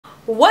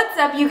What's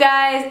up, you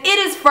guys? It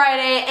is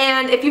Friday,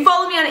 and if you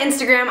follow me on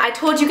Instagram, I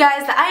told you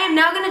guys that I am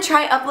now going to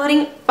try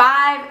uploading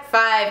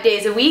five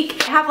days a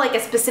week. I have like a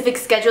specific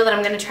schedule that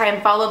I'm going to try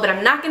and follow, but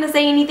I'm not going to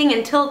say anything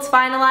until it's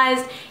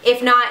finalized.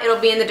 If not, it'll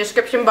be in the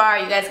description bar.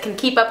 You guys can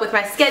keep up with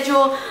my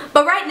schedule.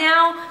 But right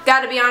now,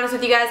 gotta be honest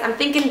with you guys, I'm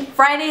thinking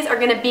Fridays are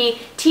going to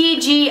be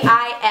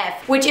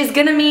TGIF, which is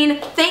going to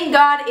mean thank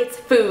God it's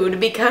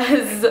food,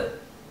 because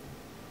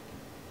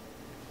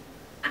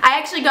I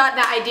actually got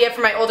that idea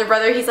from my older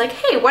brother. He's like,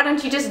 hey, why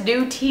don't you just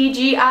do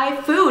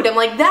T.G.I.FOOD? I'm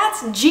like,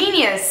 that's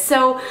genius.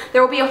 So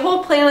there will be a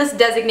whole playlist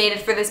designated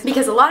for this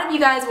because a lot of you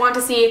guys want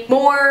to see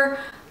more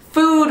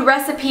food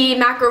recipe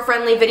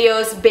macro-friendly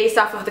videos based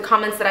off of the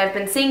comments that I've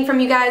been seeing from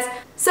you guys.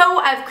 So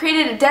I've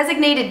created a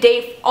designated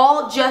day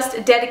all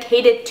just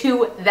dedicated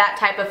to that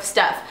type of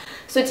stuff.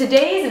 So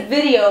today's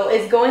video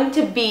is going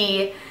to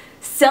be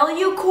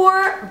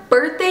Cellucor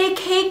birthday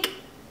cake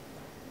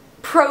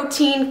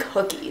protein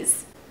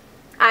cookies.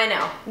 I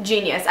know,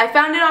 genius. I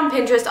found it on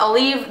Pinterest. I'll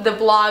leave the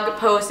blog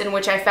post in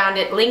which I found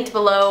it linked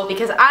below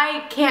because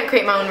I can't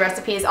create my own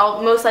recipes.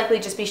 I'll most likely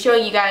just be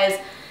showing you guys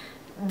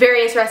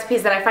various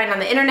recipes that I find on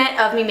the internet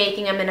of me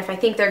making them, and if I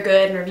think they're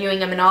good and reviewing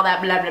them and all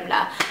that blah blah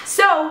blah.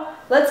 So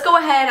let's go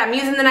ahead. I'm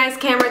using the nice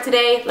camera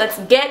today. Let's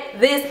get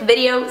this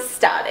video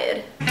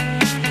started.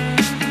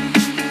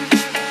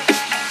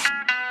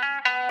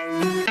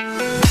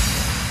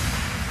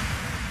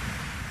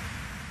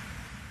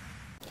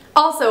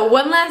 Also,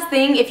 one last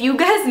thing, if you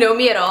guys know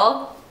me at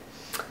all,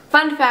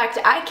 fun fact,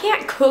 I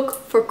can't cook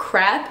for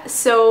crap,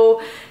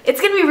 so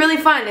it's gonna be really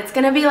fun. It's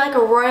gonna be like a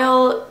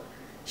royal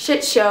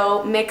shit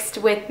show mixed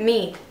with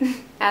me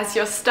as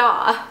your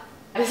star.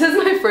 This is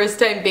my first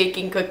time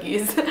baking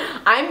cookies.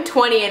 I'm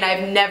 20 and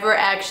I've never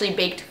actually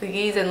baked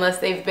cookies unless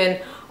they've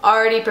been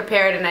already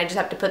prepared and I just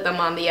have to put them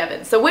on the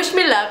oven. So wish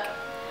me luck.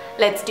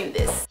 Let's do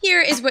this.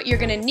 Here is what you're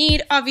gonna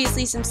need.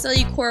 Obviously some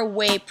Cellucor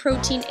whey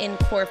protein in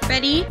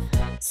confetti,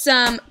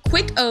 some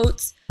quick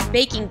oats,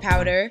 baking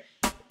powder,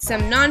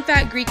 some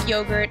non-fat Greek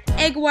yogurt,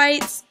 egg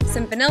whites,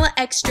 some vanilla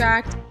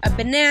extract, a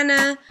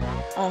banana,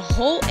 a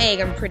whole egg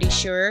I'm pretty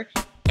sure,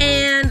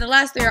 and the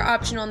last three are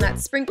optional, and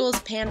that's sprinkles,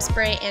 Pam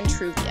spray, and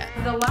Truvia.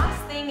 The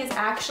last thing is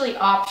actually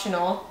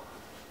optional.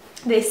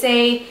 They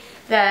say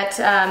that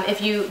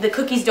the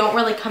cookies don't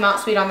really come out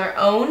sweet on their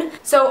own.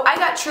 So I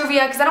got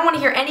Truvia because I don't want to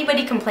hear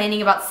anybody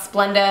complaining about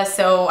Splenda,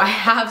 so I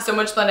have so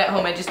much Splenda at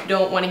home, I just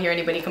don't want to hear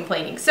anybody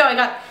complaining. So I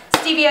got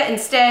stevia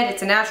instead.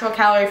 It's a natural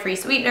calorie-free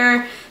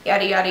sweetener,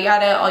 yada yada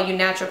yada. All you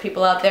natural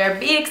people out there,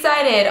 be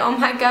excited. Oh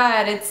my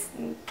god, it's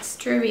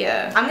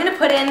Truvia. I'm gonna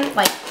put in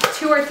like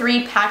 2 or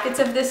 3 packets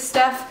of this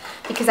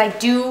stuff because I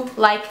do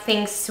like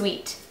things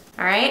sweet.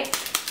 Alright?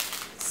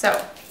 So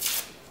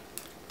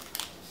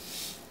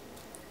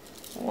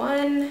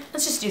 1,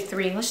 let's just do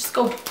 3. Let's just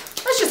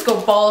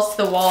go balls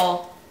to the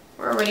wall.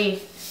 We're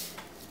already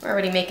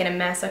making a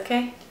mess,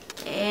 okay?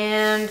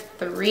 And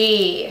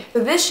 3.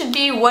 So this should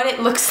be what it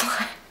looks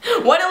like.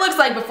 What it looks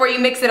like before you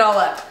mix it all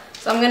up.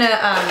 So I'm gonna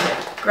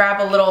grab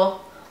a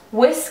little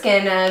whisk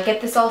and get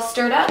this all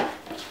stirred up.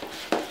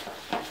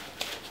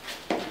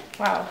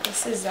 Wow,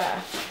 this is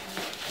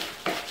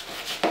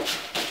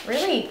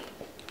really.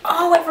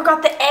 Oh, I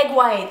forgot the egg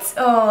whites.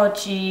 Oh,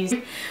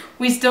 jeez.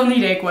 We still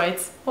need egg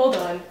whites. Hold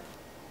on.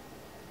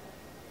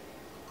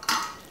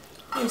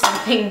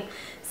 Something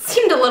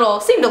seemed a little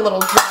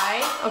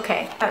dry.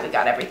 Okay, we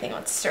got everything.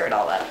 Let's stir it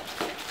all up.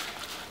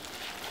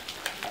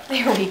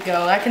 There we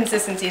go. That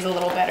consistency is a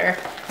little better.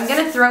 I'm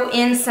gonna throw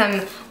in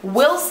some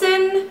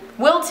Wilton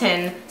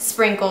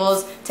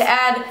sprinkles to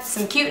add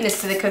some cuteness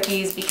to the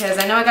cookies because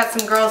I know I got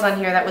some girls on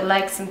here that would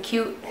like some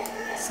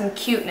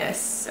cuteness.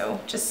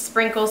 So just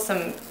sprinkle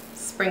some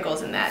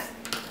sprinkles in that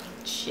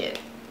shit.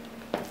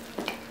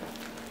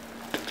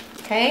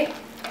 Okay,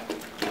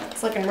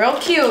 it's looking real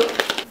cute.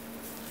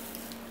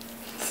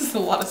 This is a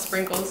lot of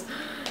sprinkles.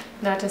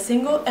 Not a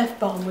single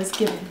F-bomb was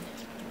given.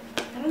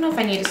 I don't know if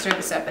I need to stir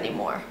this up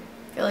anymore.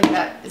 I feel like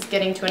that is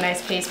getting to a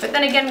nice pace, but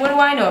then again, what do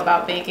I know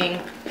about baking?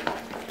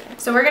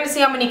 So we're gonna see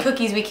how many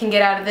cookies we can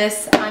get out of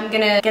this. I'm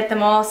gonna get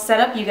them all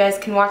set up. You guys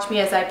can watch me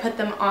as I put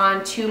them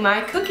onto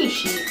my cookie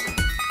sheet.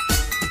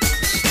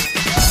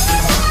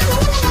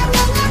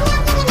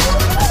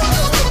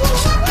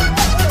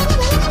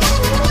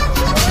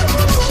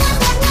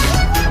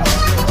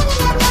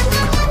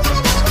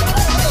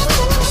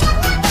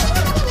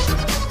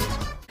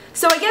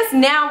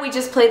 Now we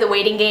just play the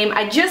waiting game.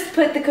 I just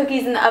put the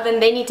cookies in the oven.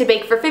 They need to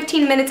bake for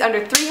 15 minutes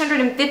under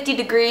 350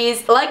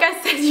 degrees. Like I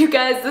said, you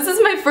guys, this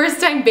is my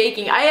first time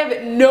baking. I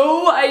have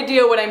no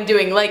idea what I'm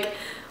doing. Like,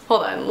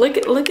 hold on, look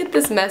at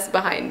this mess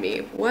behind me.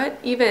 What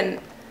even?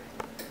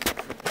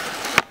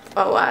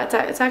 Oh wow,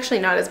 it's actually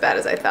not as bad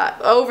as I thought.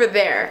 Over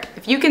there,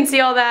 if you can see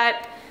all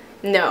that,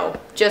 no,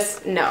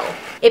 just no.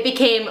 It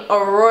became a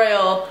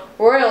royal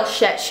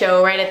shit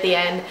show right at the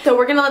end. So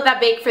we're gonna let that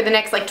bake for the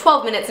next like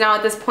 12 minutes now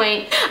at this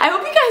point. I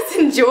hope you guys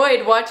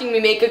enjoyed watching me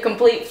make a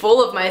complete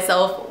fool of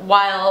myself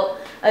while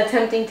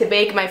attempting to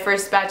bake my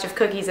first batch of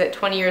cookies at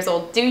 20 years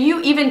old. Do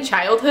you even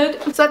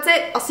childhood? So that's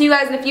it. I'll see you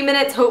guys in a few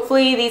minutes.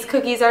 Hopefully these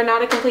cookies are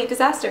not a complete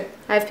disaster.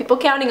 I have people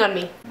counting on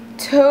me.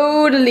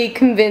 Totally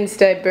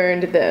convinced I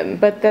burned them,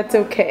 but that's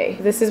okay.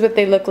 This is what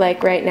they look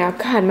like right now.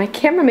 God, my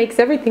camera makes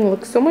everything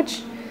look so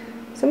much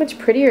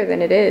prettier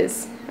than it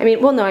is. I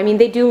mean, well, no, I mean,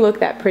 they do look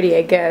that pretty,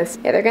 I guess.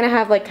 Yeah, they're gonna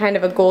have like kind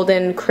of a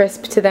golden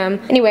crisp to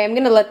them. Anyway, I'm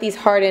gonna let these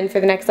harden for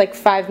the next like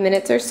 5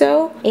 minutes or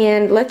so,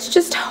 and let's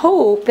just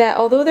hope that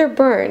although they're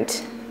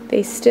burnt,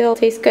 they still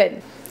taste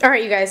good.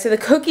 Alright, you guys, so the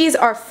cookies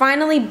are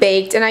finally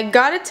baked, and I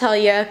gotta tell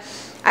you,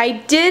 I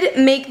did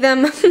make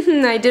them,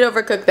 I did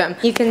overcook them.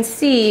 You can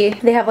see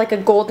they have like a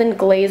golden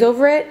glaze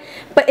over it,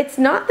 but it's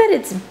not that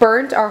it's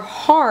burnt or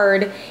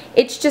hard,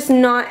 it's just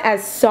not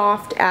as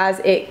soft as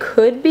it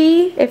could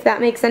be, if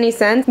that makes any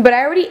sense. But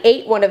I already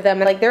ate one of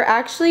them, and like they're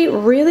actually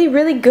really,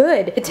 really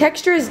good. The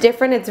texture is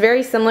different, it's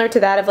very similar to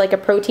that of like a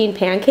protein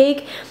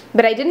pancake,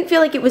 but I didn't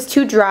feel like it was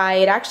too dry.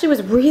 It actually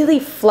was really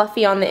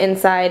fluffy on the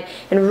inside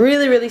and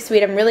really, really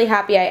sweet. I'm really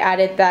happy I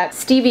added that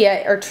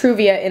stevia or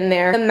Truvia in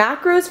there. The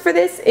macros for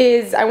this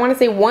is, I want to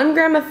say 1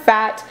 gram of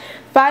fat,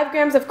 5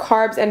 grams of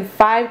carbs, and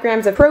 5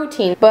 grams of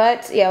protein.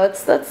 But yeah,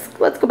 let's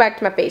go back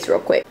to my face real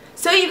quick.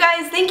 So you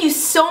guys, thank you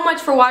so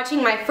much for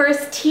watching my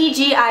first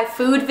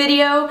T.G.I.FOOD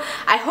video.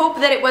 I hope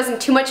that it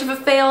wasn't too much of a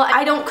fail.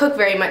 I don't cook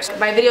very much.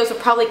 My videos will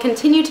probably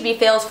continue to be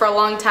fails for a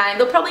long time.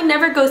 They'll probably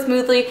never go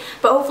smoothly,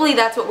 but hopefully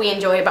that's what we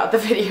enjoy about the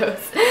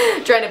videos.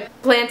 Trying to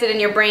plant it in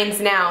your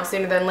brains now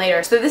sooner than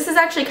later. So this is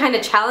actually kind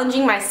of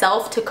challenging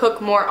myself to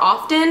cook more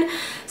often.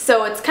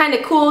 So it's kind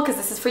of cool because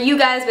this is for you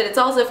guys, but it's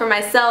also for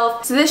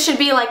myself. So this should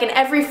be like an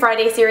every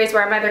Friday series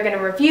where I'm either going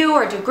to review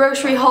or do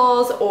grocery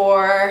hauls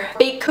or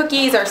bake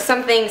cookies or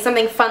something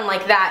fun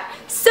like that.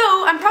 So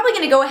I'm probably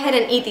going to go ahead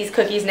and eat these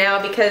cookies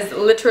now because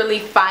literally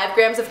 5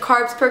 grams of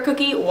carbs per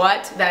cookie.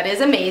 What? That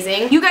is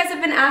amazing. You guys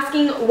have been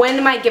asking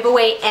when my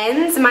giveaway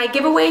ends. My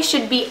giveaway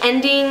should be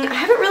ending, I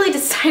haven't really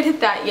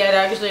decided that yet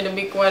actually, to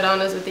be quite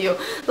honest with you.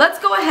 Let's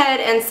go ahead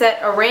and set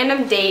a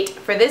random date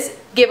for this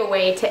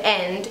giveaway to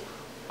end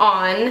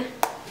on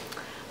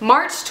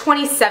March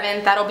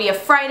 27th. That'll be a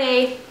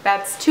Friday.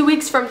 That's 2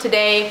 weeks from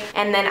today.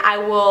 And then I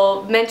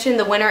will mention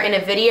the winner in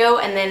a video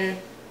and then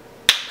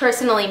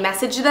personally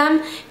message them.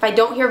 If I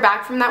don't hear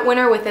back from that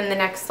winner within the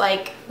next,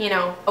 like, you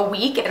know, a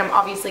week, and I'm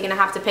obviously gonna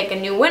have to pick a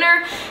new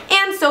winner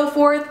and so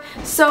forth.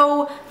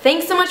 So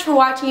thanks so much for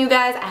watching, you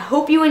guys. I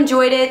hope you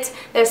enjoyed it.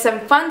 There's some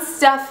fun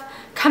stuff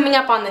coming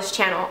up on this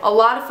channel. A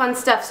lot of fun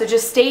stuff, so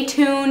just stay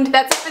tuned.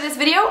 That's it for this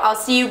video. I'll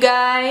see you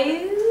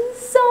guys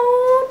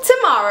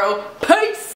tomorrow. Peace!